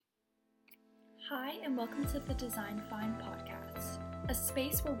Hi, and welcome to the Design Find podcast, a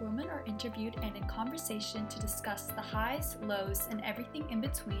space where women are interviewed and in conversation to discuss the highs, lows, and everything in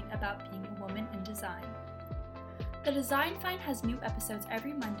between about being a woman in design. The Design Find has new episodes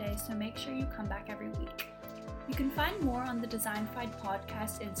every Monday, so make sure you come back every week. You can find more on the Design Find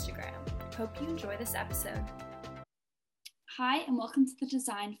podcast Instagram. Hope you enjoy this episode. Hi, and welcome to the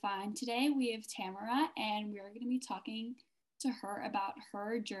Design Find. Today we have Tamara, and we're going to be talking to her about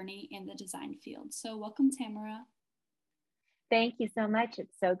her journey in the design field. So welcome, Tamara. Thank you so much.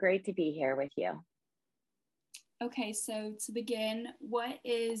 It's so great to be here with you. Okay, so to begin, what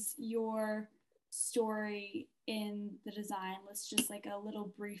is your story in the design? Let's just like a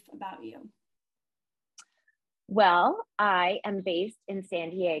little brief about you. Well, I am based in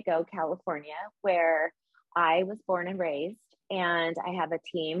San Diego, California, where I was born and raised, and I have a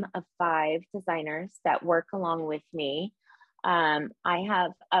team of 5 designers that work along with me. I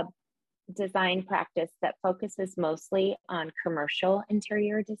have a design practice that focuses mostly on commercial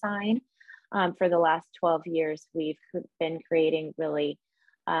interior design. For the last 12 years, we've been creating really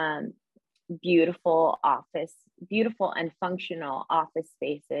beautiful and functional office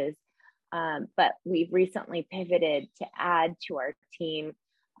spaces. But we've recently pivoted to add to our team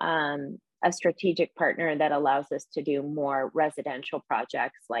a strategic partner that allows us to do more residential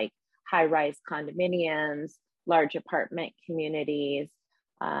projects like high-rise condominiums, large apartment communities.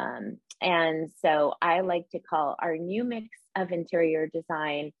 And so I like to call our new mix of interior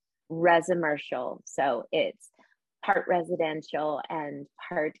design resimercial. So it's part residential and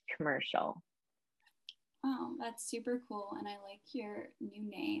part commercial. Oh, that's super cool. And I like your new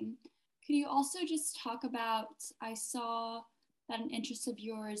name. Could you also just talk about, I saw that an interest of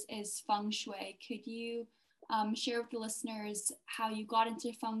yours is Feng Shui. Could you share with the listeners how you got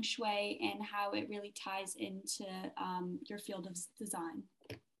into Feng Shui and how it really ties into your field of design?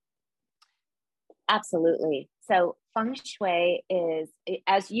 Absolutely. So Feng Shui is,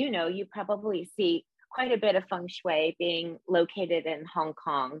 as you know, you probably see quite a bit of Feng Shui being located in Hong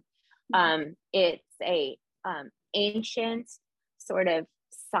Kong. It's a ancient sort of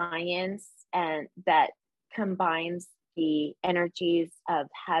science and that combines the energies of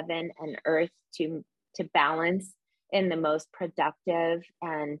heaven and earth to balance in the most productive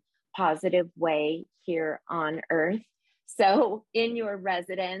and positive way here on earth. So in your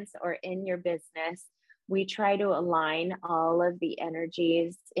residence or in your business, we try to align all of the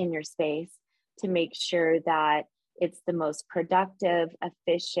energies in your space to make sure that it's the most productive,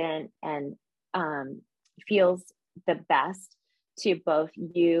 efficient, and feels the best to both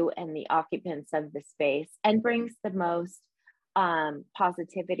you and the occupants of the space, and brings the most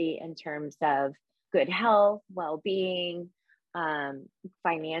positivity in terms of good health, well-being,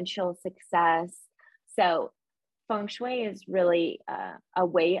 financial success. So Feng Shui is really a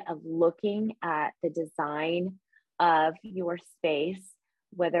way of looking at the design of your space,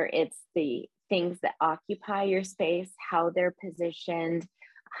 whether it's the things that occupy your space, how they're positioned,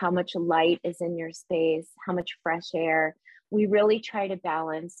 how much light is in your space, how much fresh air. We really try to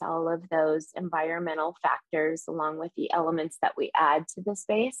balance all of those environmental factors along with the elements that we add to the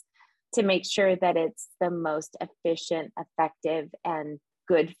space to make sure that it's the most efficient, effective, and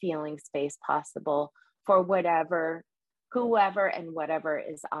good feeling space possible for whoever and whatever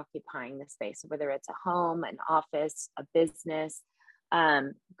is occupying the space, whether it's a home, an office, a business.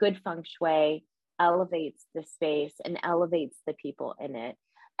 Good Feng Shui elevates the space and elevates the people in it.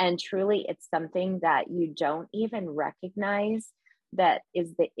 And truly, it's something that you don't even recognize that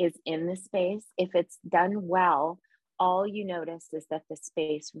is in the space. If it's done well, all you notice is that the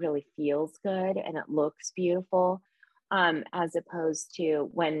space really feels good and it looks beautiful, as opposed to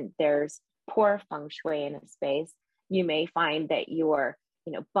when there's poor Feng Shui in a space, you may find that you're,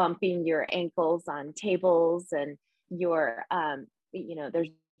 bumping your ankles on tables and you're, there's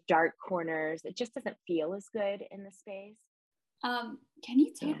dark corners. It just doesn't feel as good in the space. Can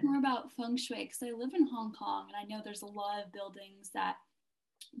you talk more about Feng Shui? Because I live in Hong Kong and I know there's a lot of buildings that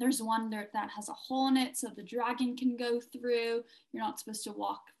there's one that has a hole in it so the dragon can go through. You're not supposed to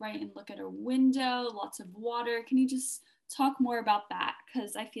walk right and look at a window, lots of water. Can you just talk more about that?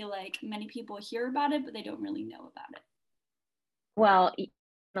 Because I feel like many people hear about it, but they don't really know about it. Well, in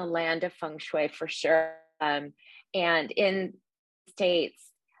the land of Feng Shui for sure. And in the States,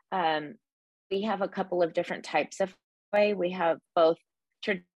 we have a couple of different types of Feng Shui. We have both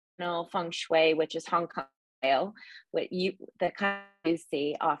traditional Feng Shui, which is Hong Kong style, the kind you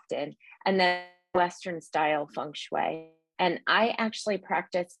see often, and then Western style Feng Shui. And I actually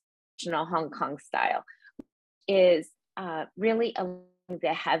practice traditional Hong Kong style, is really along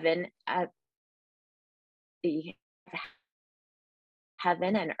the heaven, the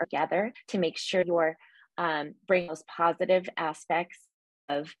heaven and earth together to make sure you're bringing those positive aspects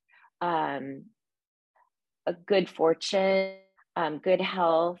of a good fortune, good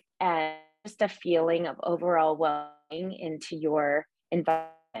health, and just a feeling of overall well-being into your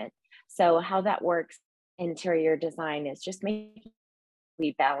environment. So how that works interior design is just making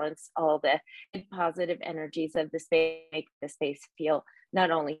we balance all the positive energies of the space, make the space feel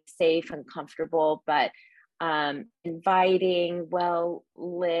not only safe and comfortable, but inviting, well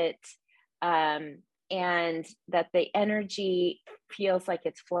lit, and that the energy feels like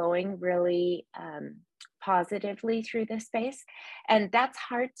it's flowing really positively through the space. And that's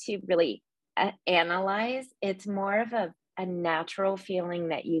hard to really analyze. It's more of a natural feeling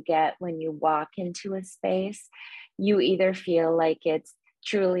that you get when you walk into a space. You either feel like it's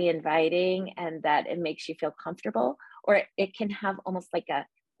truly inviting and that it makes you feel comfortable, or it can have almost like a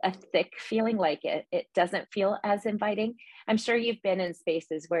thick feeling, like it doesn't feel as inviting. I'm sure you've been in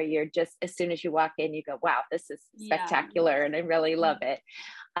spaces where you're just, as soon as you walk in, you go, wow, this is spectacular, and I really love it.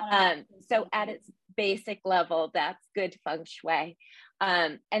 So at its basic level, that's good feng shui.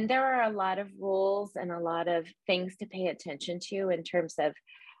 And there are a lot of rules and a lot of things to pay attention to in terms of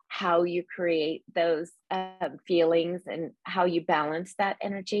how you create those feelings and how you balance that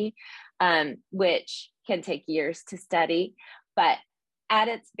energy, which can take years to study. But at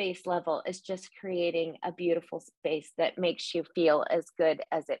its base level, it's just creating a beautiful space that makes you feel as good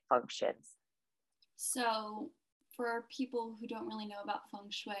as it functions. So for people who don't really know about feng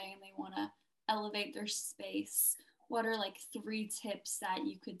shui and they want to elevate their space, what are like 3 tips that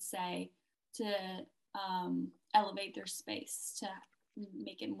you could say to elevate their space to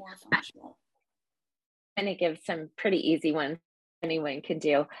make it more functional? I'm going to give some pretty easy ones anyone can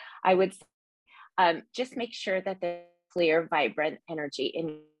do. I would just make sure that there's clear, vibrant energy in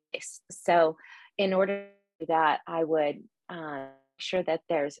your space. So in order to do that, I would make sure that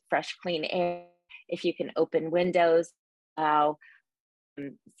there's fresh, clean air. If you can open windows, allow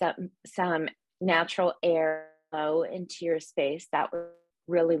some natural air flow into your space, that would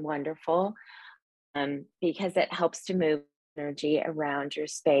be really wonderful, because it helps to move energy around your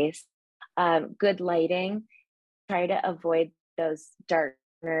space. Good lighting. Try to avoid those dark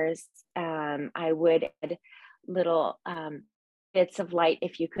corners. I would add little bits of light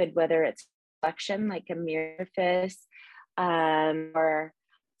if you could, whether it's reflection like a mirror surface, or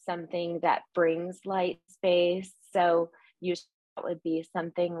something that brings light space. So usually that would be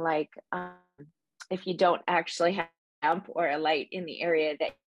something like, if you don't actually have a lamp or a light in the area, that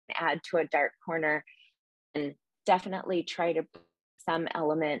you can add to a dark corner, and definitely try to put some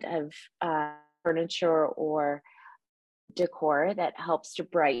element of furniture or decor that helps to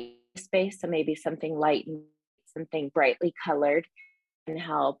brighten the space. So maybe something light and something brightly colored can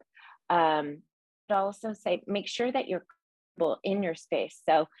help. But also say, make sure that you're comfortable in your space.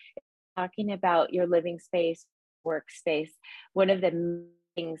 So talking about your living space, workspace, one of the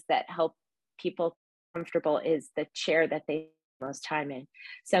things that help people comfortable is the chair that they spend most time in.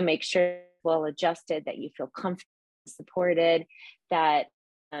 So make sure it's well adjusted, that you feel comfortable, supported, that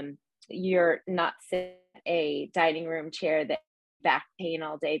you're not sitting in a dining room chair that back pain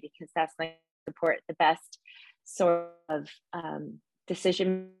all day, because that's not going to support the best sort of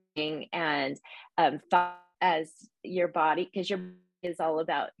decision making and thought as your body, because your body is all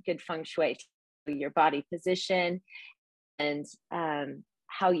about good feng shui, your body position and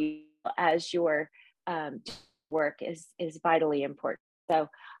how you as your work is vitally important. So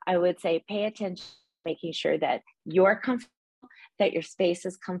I would say pay attention, making sure that you're comfortable, that your space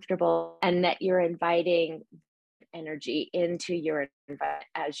is comfortable, and that you're inviting energy into your environment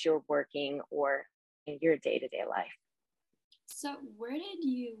as you're working or in your day-to-day life. So where did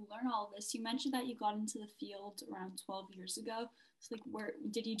you learn all this? You mentioned that you got into the field around 12 years ago. So like, where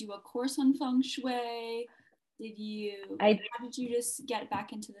did you do a course on feng shui? How did you just get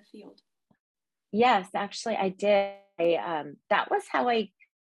back into the field? Yes, actually I did. That was how I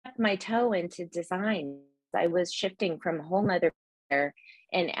kept my toe into design. I was shifting from a whole nother career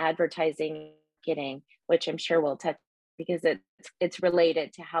in advertising marketing, which I'm sure we'll touch, because it's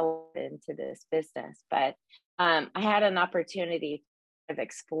related to how I got into this business. But I had an opportunity to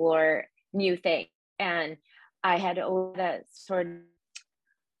explore new things, and I had a sort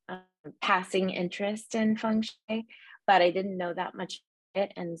of passing interest in feng shui, but I didn't know that much of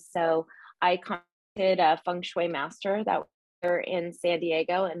it. And so I contacted a feng shui master that were in San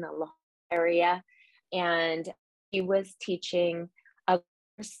Diego in the area, and he was teaching a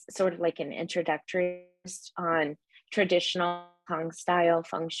course, sort of like an introductory course on traditional Hong style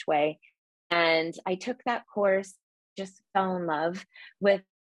feng shui. And I took that course, just fell in love with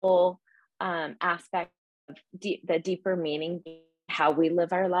the whole aspect of the deeper meaning how we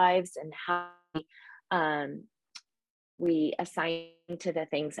live our lives and how um, we assign to the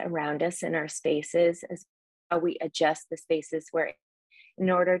things around us in our spaces, as how we adjust the spaces where in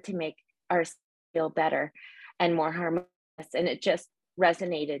order to make our feel better and more harmonious. And it just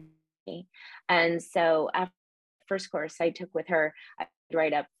resonated with me. And so after the first course I took with her, I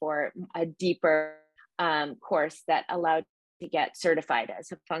right up for a deeper course that allowed to get certified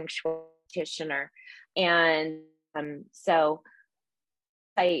as a feng shui practitioner. And so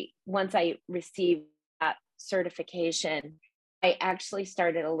once I received that certification, I actually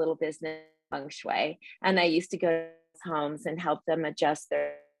started a little business feng shui, and I used to go to homes and help them adjust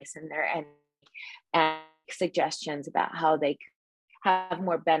their space and their energy and suggestions about how they could have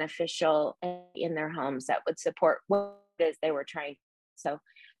more beneficial in their homes that would support what it is they were trying. So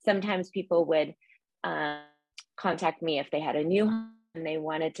sometimes people would contact me if they had a new home and they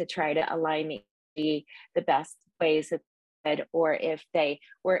wanted to try to align the best ways that they could, or if they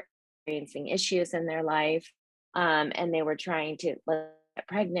were experiencing issues in their life and they were trying to get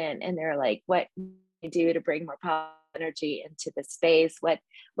pregnant and they're like, what do I do to bring more positive energy into the space? What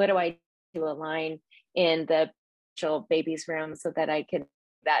do I do to align in the baby's room so that I can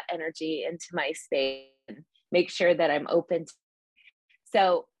that energy into my space and make sure that I'm open to.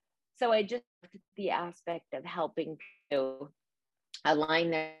 So I just the aspect of helping to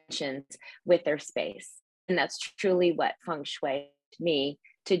align their emotions with their space. And that's truly what feng shui to me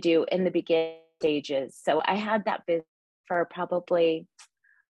to do in the beginning stages. So I had that business for probably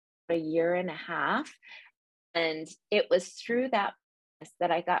a year and a half. And it was through that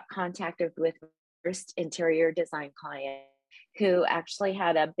I got contacted with my first interior design client who actually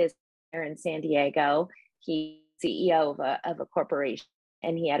had a business here in San Diego. He's CEO of a corporation,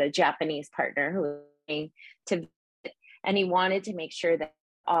 and he had a Japanese partner who was coming to visit, and he wanted to make sure that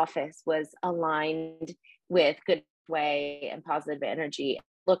the office was aligned with good way and positive energy,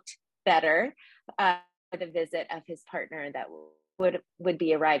 looked better for the visit of his partner that would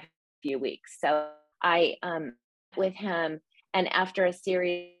be arriving in a few weeks. So I with him, and after a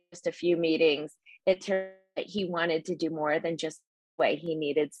series, just a few meetings, it turned out he wanted to do more than just way. He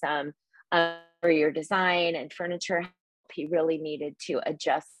needed some interior design and furniture help. He really needed to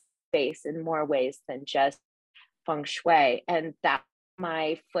adjust space in more ways than just feng shui, and that's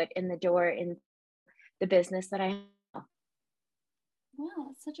my foot in the door in the business that I have. Wow,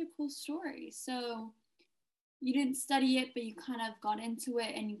 that's such a cool story. So you didn't study it, but you kind of got into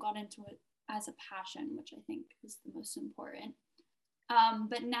it, and you got into it as a passion, which I think is the most important.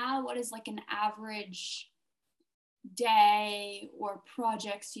 But now, what is like an average day or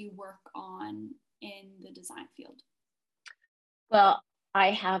projects you work on in the design field? Well,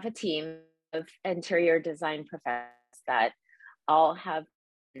 I have a team of interior design professionals that all have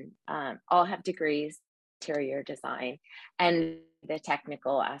degrees in interior design and the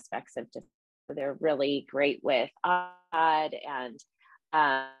technical aspects of design. They're really great with AutoCAD and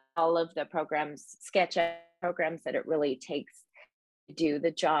all of the programs, sketch programs that it really takes to do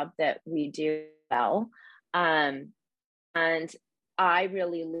the job that we do well. And I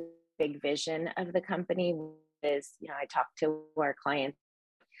really love the big vision of the company is, I talk to our clients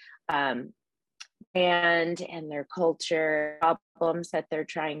and their culture, problems that they're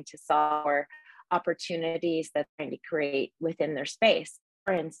trying to solve, or opportunities that they're trying to create within their space.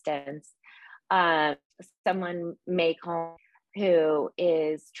 For instance, someone may call who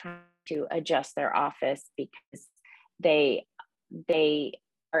is trying to adjust their office because they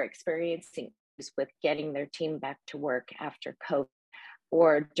are experiencing with getting their team back to work after COVID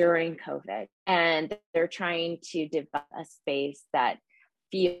or during COVID, and they're trying to develop a space that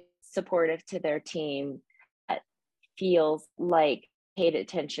feels supportive to their team, that feels like paid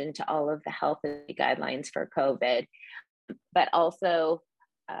attention to all of the health guidelines for COVID, but also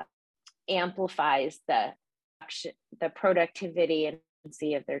amplifies the productivity and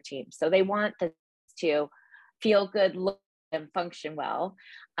efficiency of their team. So they want this to feel good, look, and function well,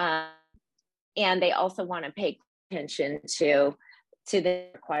 and they also want to pay attention to the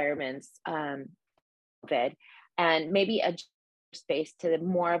requirements of COVID, and maybe adjust space to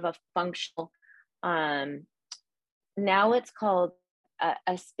more of a functional. Now it's called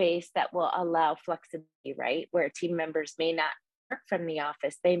a space that will allow flexibility, right? Where team members may not work from the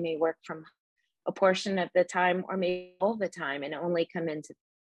office, they may work from a portion of the time or maybe all the time and only come into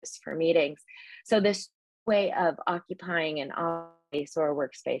this for meetings. So this way of occupying an office or a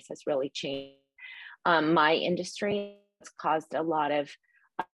workspace has really changed my industry. It's caused a lot of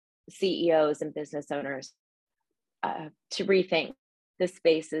CEOs and business owners to rethink the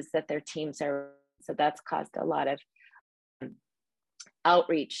spaces that their teams are. So that's caused a lot of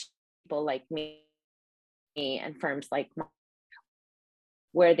outreach, people like me and firms like mine,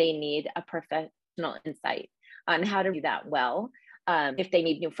 where they need a professional insight on how to do that well. If they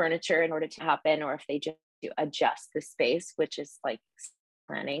need new furniture in order to happen, or if they just to adjust the space, which is like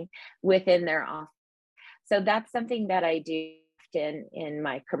planning within their office. So that's something that I do often in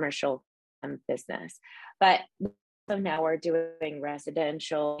my commercial business. But so now we're doing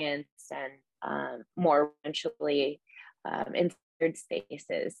residential and more eventually in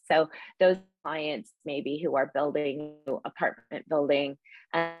spaces. So those clients maybe who are building an apartment building,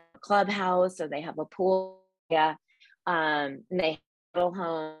 a clubhouse, or they have a pool, and they have little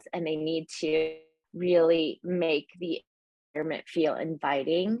homes, and they need to really make the environment feel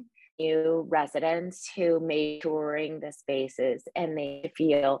inviting. New residents who may be touring the spaces, and they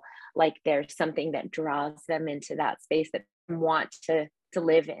feel like there's something that draws them into that space, that want to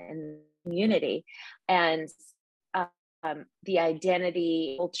live in community. And the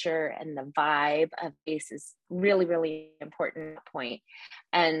identity, culture, and the vibe of space is really, really important point.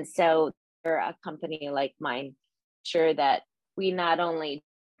 And so for a company like mine, sure that we not only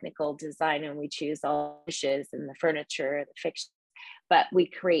technical design and we choose all dishes and the furniture, the fixtures, but we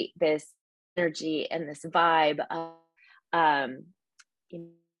create this energy and this vibe of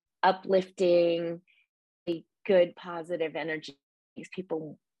uplifting, good, positive energy. These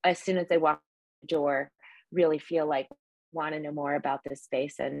people, as soon as they walk the door, really feel like want to know more about this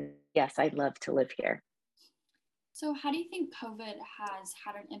space. And yes, I'd love to live here. So how do you think COVID has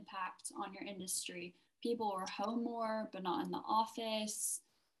had an impact on your industry? People are home more, but not in the office.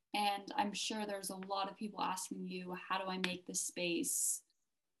 And I'm sure there's a lot of people asking you, how do I make this space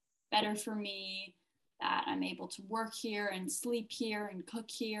better for me, that I'm able to work here and sleep here and cook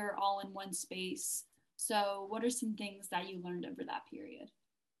here all in one space? So what are some things that you learned over that period?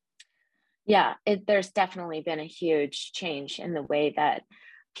 Yeah, there's definitely been a huge change in the way that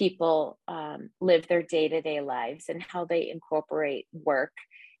people live their day-to-day lives and how they incorporate work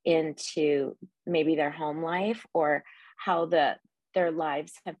into maybe their home life, or how their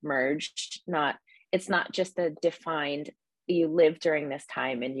lives have merged. It's not just a defined, you live during this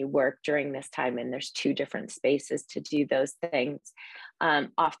time and you work during this time, and there's two different spaces to do those things.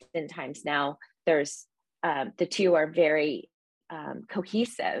 Oftentimes now there's the two are very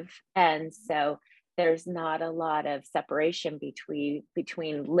cohesive, and so there's not a lot of separation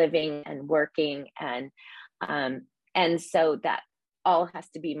between living and working, and so that all has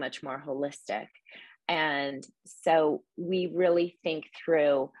to be much more holistic. And so we really think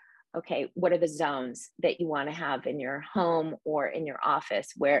through, okay, what are the zones that you want to have in your home or in your office,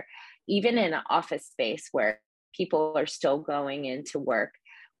 where even in an office space where people are still going into work,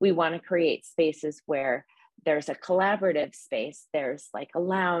 we want to create spaces where there's a collaborative space, there's like a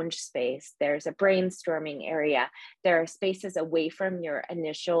lounge space, there's a brainstorming area, there are spaces away from your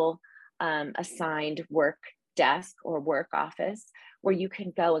initial assigned work desk or work office, where you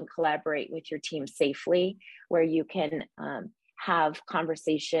can go and collaborate with your team safely, where you can have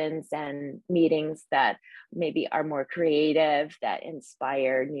conversations and meetings that maybe are more creative, that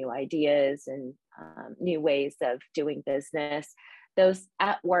inspire new ideas and new ways of doing business. Those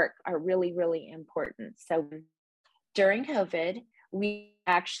at work are really, really important. So during COVID, we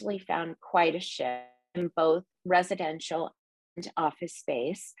actually found quite a shift in both residential and office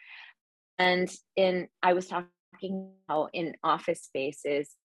space. And I was talking how in office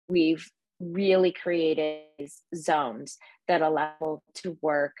spaces, we've really created zones that allow people to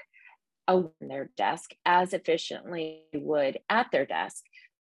work away from their desk as efficiently as they would at their desk.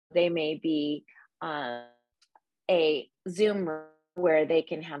 They may be a Zoom room where they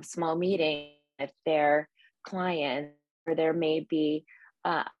can have small meetings with their clients, or there may be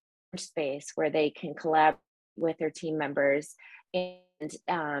a space where they can collaborate with their team members, and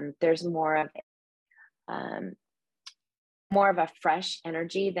there's more of a fresh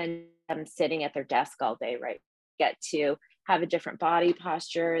energy than them sitting at their desk all day, right? Get to have a different body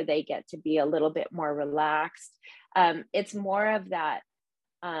posture, they get to be a little bit more relaxed. It's more of that,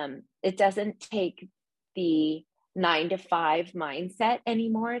 it doesn't take the 9-to-5 mindset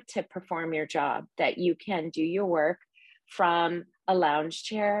anymore to perform your job, that you can do your work from a lounge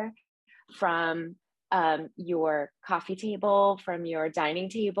chair, from your coffee table, from your dining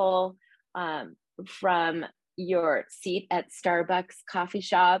table, from your seat at Starbucks coffee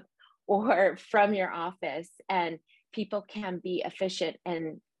shop, or from your office. And people can be efficient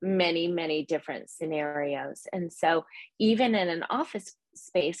in many, many different scenarios. And so even in an office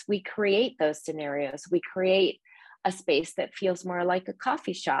space, we create those scenarios. We create a space that feels more like a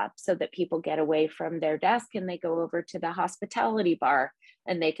coffee shop, so that people get away from their desk and they go over to the hospitality bar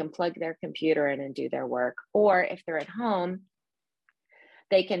and they can plug their computer in and do their work. Or if they're at home,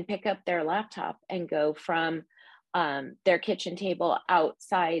 they can pick up their laptop and go from their kitchen table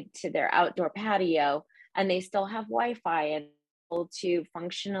outside to their outdoor patio, and they still have Wi-Fi and able to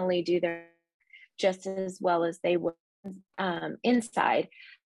functionally do their just as well as they would inside.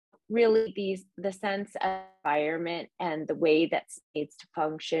 Really, the sense of environment and the way that needs to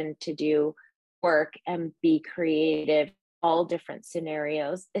function to do work and be creative, all different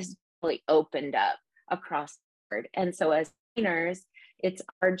scenarios, is really opened up across the board. And so as trainers, it's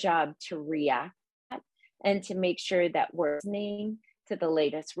our job to react and to make sure that we're listening to the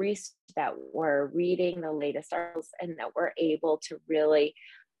latest research, that we're reading the latest articles, and that we're able to really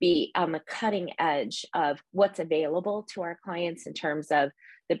be on the cutting edge of what's available to our clients in terms of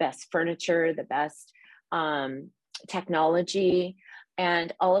the best furniture, the best technology,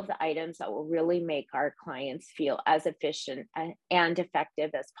 and all of the items that will really make our clients feel as efficient and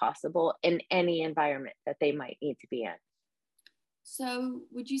effective as possible in any environment that they might need to be in. So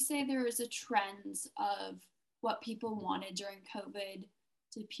would you say there is a trend of what people wanted during COVID?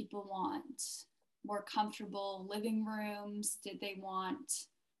 Did people want more comfortable living rooms? Did they want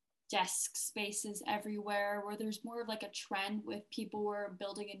desk spaces everywhere? Where there's more of like a trend with people were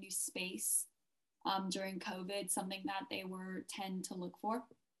building a new space during COVID, something that they were tend to look for?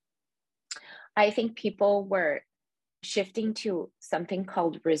 I think people were shifting to something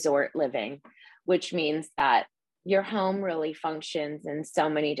called resort living, which means that your home really functions in so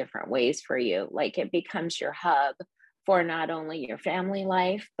many different ways for you. Like it becomes your hub for not only your family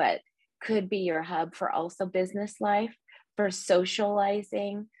life, but could be your hub for also business life, for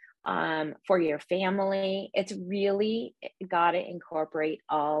socializing, for your family. It's really got to incorporate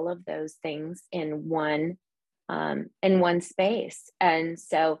all of those things in one space. And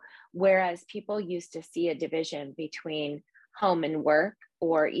so, whereas people used to see a division between home and work,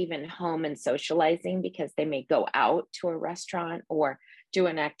 or even home and socializing, because they may go out to a restaurant or do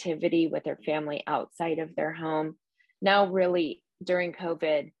an activity with their family outside of their home, now really during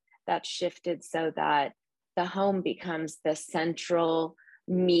COVID, that shifted so that the home becomes the central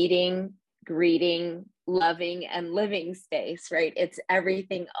meeting, greeting, loving, and living space, right? It's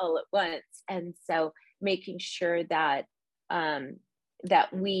everything all at once. And so making sure that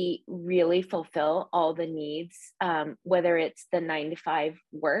that we really fulfill all the needs, whether it's the 9 to 5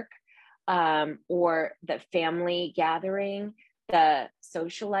 work, or the family gathering, the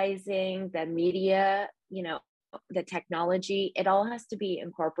socializing, the media, the technology, it all has to be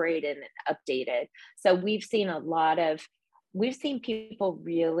incorporated and updated. So we've seen people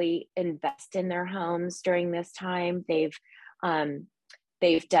really invest in their homes during this time. They've done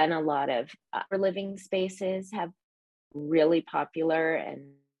a lot of living spaces have really popular,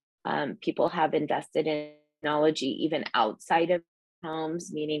 and people have invested in technology even outside of homes,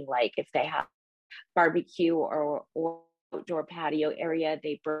 meaning like if they have barbecue or outdoor patio area,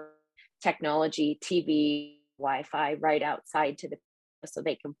 they bring technology, TV, Wi-Fi right outside to the so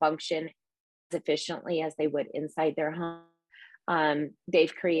they can function as efficiently as they would inside their home.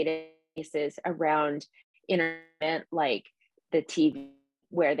 They've created spaces around entertainment, like the TV,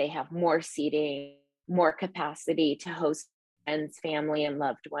 where they have more seating, more capacity to host friends, family, and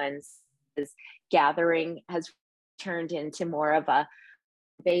loved ones. This gathering has turned into more of a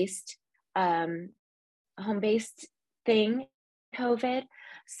based home-based thing, COVID.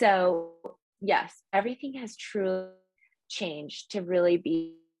 So yes, everything has truly changed to really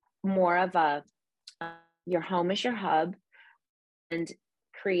be more of a your home is your hub, and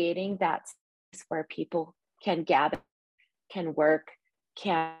creating that space where people can gather, can work,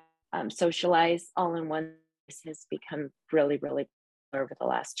 can socialize all in one place has become really, really popular over the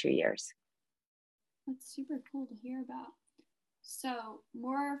last 2 years. That's super cool to hear about. So,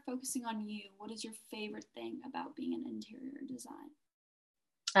 more focusing on you, what is your favorite thing about being an interior design?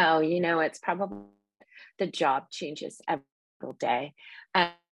 Oh, it's probably the job changes every single day.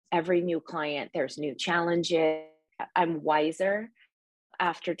 Every new client, there's new challenges. I'm wiser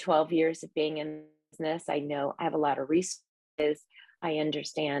after 12 years of being in business. I know I have a lot of resources. I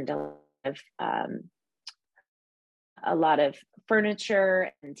understand a lot of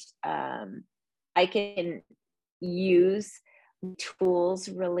furniture, and I can use tools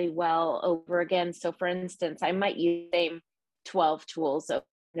really well over again. So for instance, I might use the same 12 tools over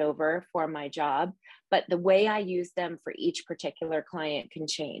and over for my job, but the way I use them for each particular client can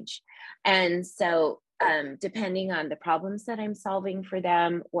change. And so depending on the problems that I'm solving for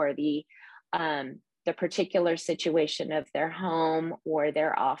them, or the particular situation of their home or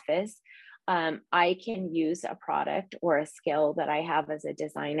their office, I can use a product or a skill that I have as a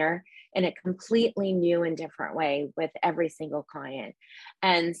designer in a completely new and different way with every single client.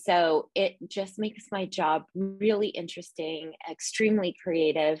 And so it just makes my job really interesting, extremely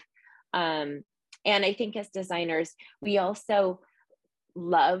creative. And I think as designers, we also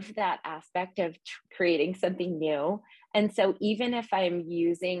love that aspect of creating something new. And so even if I'm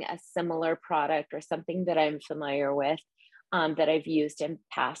using a similar product or something that I'm familiar with, that I've used in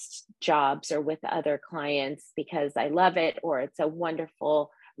past jobs or with other clients because I love it or it's a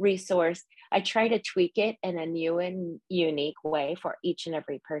wonderful resource, I try to tweak it in a new and unique way for each and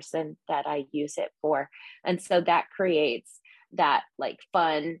every person that I use it for. And so that creates that like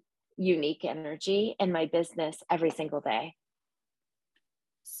fun, unique energy in my business every single day.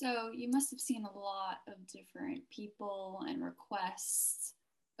 So you must have seen a lot of different people and requests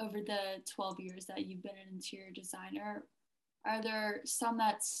over the 12 years that you've been an interior designer. Are there some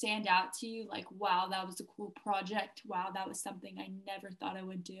that stand out to you? Like, wow, that was a cool project. Wow, that was something I never thought I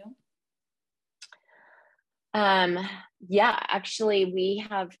would do. Yeah, actually we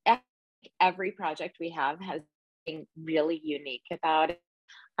have every project we have has something really unique about it.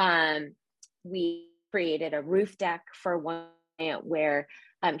 We created a roof deck for one client where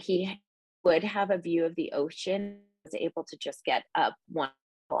he would have a view of the ocean, was able to just get up one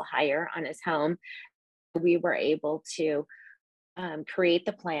level higher on his home. We were able to create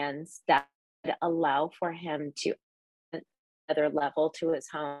the plans that allow for him to add another level to his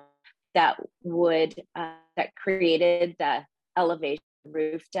home that would that created the elevation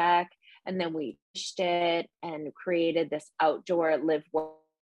roof deck, and then we pushed it and created this outdoor live work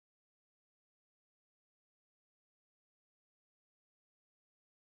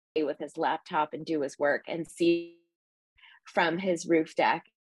with his laptop and do his work and see from his roof deck.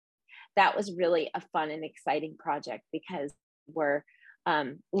 That was really a fun and exciting project because we're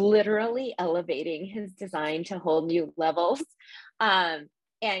literally elevating his design to whole new levels, and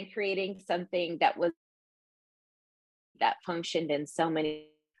creating something that functioned in so many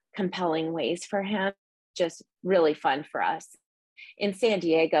compelling ways for him. Just really fun for us. In San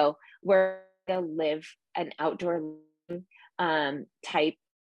Diego, we're going to live an outdoor type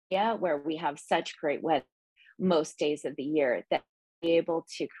area where we have such great weather most days of the year that be able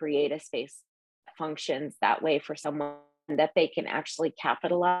to create a space that functions that way for someone that they can actually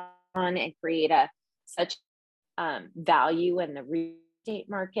capitalize on and create a such value in the real estate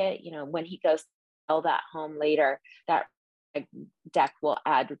market. You know, when he goes to sell that home later, that deck will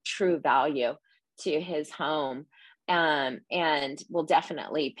add true value to his home, and will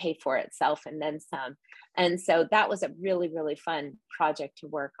definitely pay for itself and then some. And so that was a really, really fun project to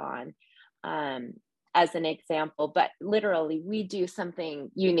work on. As an example, but literally we do something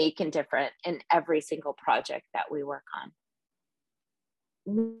unique and different in every single project that we work on.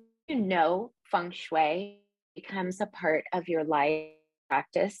 You know, Feng Shui becomes a part of your life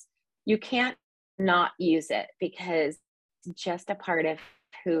practice. You can't not use it because it's just a part of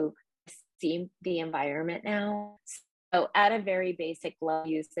who see the environment now. So at a very basic level,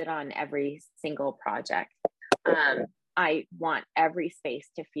 use it on every single project. I want every space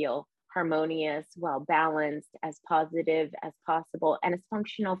to feel harmonious, well balanced, as positive as possible, and as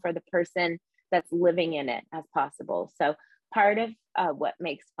functional for the person that's living in it as possible. So part of what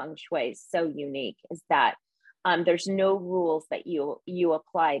makes Feng Shui so unique is that there's no rules that you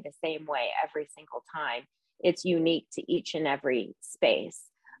apply the same way every single time. It's unique to each and every space.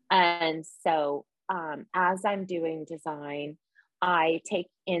 And so as I'm doing design, I take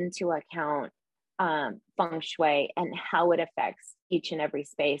into account Feng Shui and how it affects each and every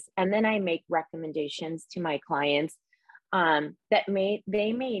space. And then I make recommendations to my clients that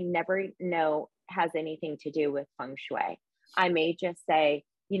they may never know has anything to do with Feng Shui. I may just say,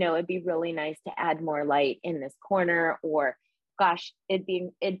 you know, it'd be really nice to add more light in this corner, or gosh,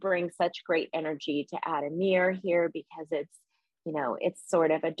 it brings such great energy to add a mirror here because it's, you know, it's sort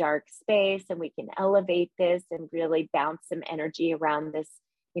of a dark space and we can elevate this and really bounce some energy around this,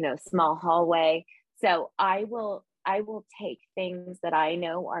 you know, small hallway. So I will take things that I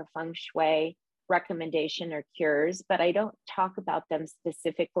know are Feng Shui recommendation or cures, but I don't talk about them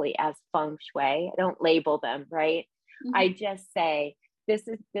specifically as Feng Shui. I don't label them, right? Mm-hmm. I just say, this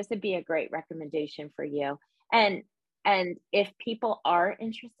would be a great recommendation for you. And if people are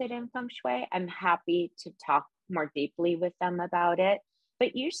interested in Feng Shui, I'm happy to talk more deeply with them about it.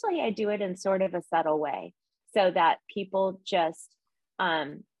 But usually I do it in sort of a subtle way so that people just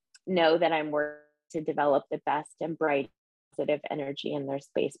know that I'm working to develop the best and bright positive energy in their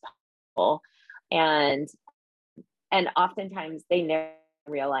space possible. And oftentimes they never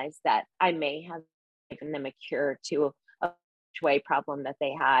realize that I may have given them a cure to a way problem that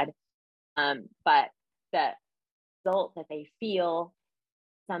they had. But the result that they feel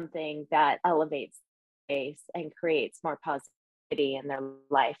something that elevates space and creates more positivity in their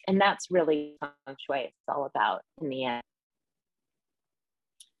life. And that's really Feng Shui it's all about in the end.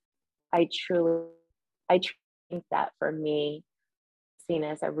 I truly think that for me, seen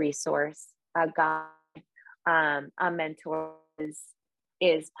as a resource, a guide, a mentor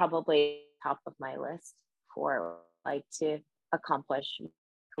is probably top of my list for like to accomplish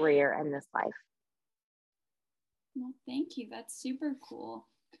career in this life. Well, thank you. That's super cool.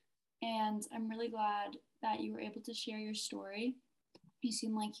 And I'm really glad that you were able to share your story. You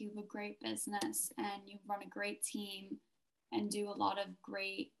seem like you have a great business and you run a great team and do a lot of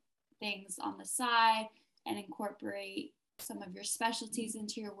great things on the side and incorporate some of your specialties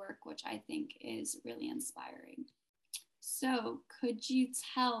into your work, which I think is really inspiring. So, could you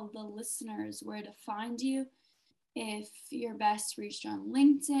tell the listeners where to find you? If you're best reached on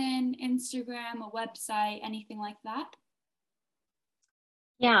LinkedIn, Instagram, a website, anything like that?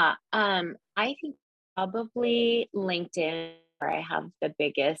 Yeah, I think probably LinkedIn, where I have the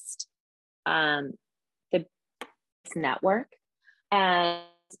biggest network, and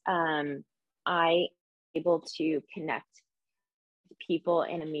I able to connect people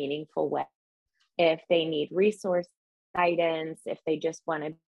in a meaningful way. If they need resource guidance, if they just want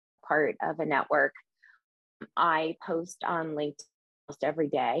to be part of a network, I post on LinkedIn almost every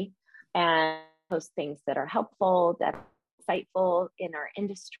day and post things that are helpful, that are insightful in our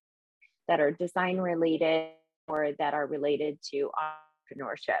industry, that are design related or that are related to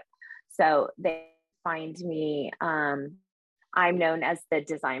entrepreneurship. So they find me, I'm known as the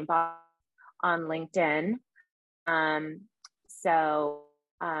Design Boss on LinkedIn. I'll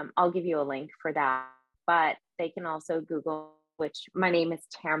give you a link for that, but they can also Google, which my name is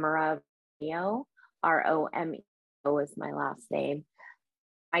Tamara Romeo, Romeo is my last name.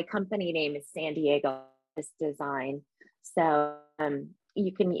 My company name is San Diego Design. So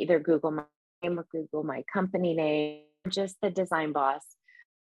you can either Google my name or Google my company name, just the Design Boss,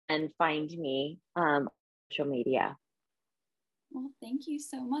 and find me on social media. Well, thank you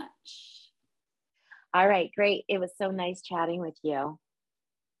so much. All right, great. It was so nice chatting with you.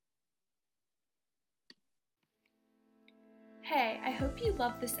 Hey, I hope you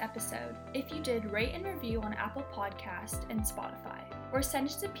loved this episode. If you did, rate and review on Apple Podcast and Spotify, or send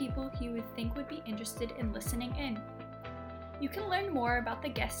it to people who you would think would be interested in listening in. You can learn more about the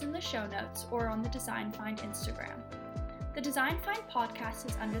guests in the show notes or on the Design Find Instagram. The Design Find podcast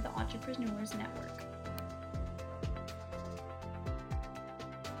is under the Entrepreneurs Network.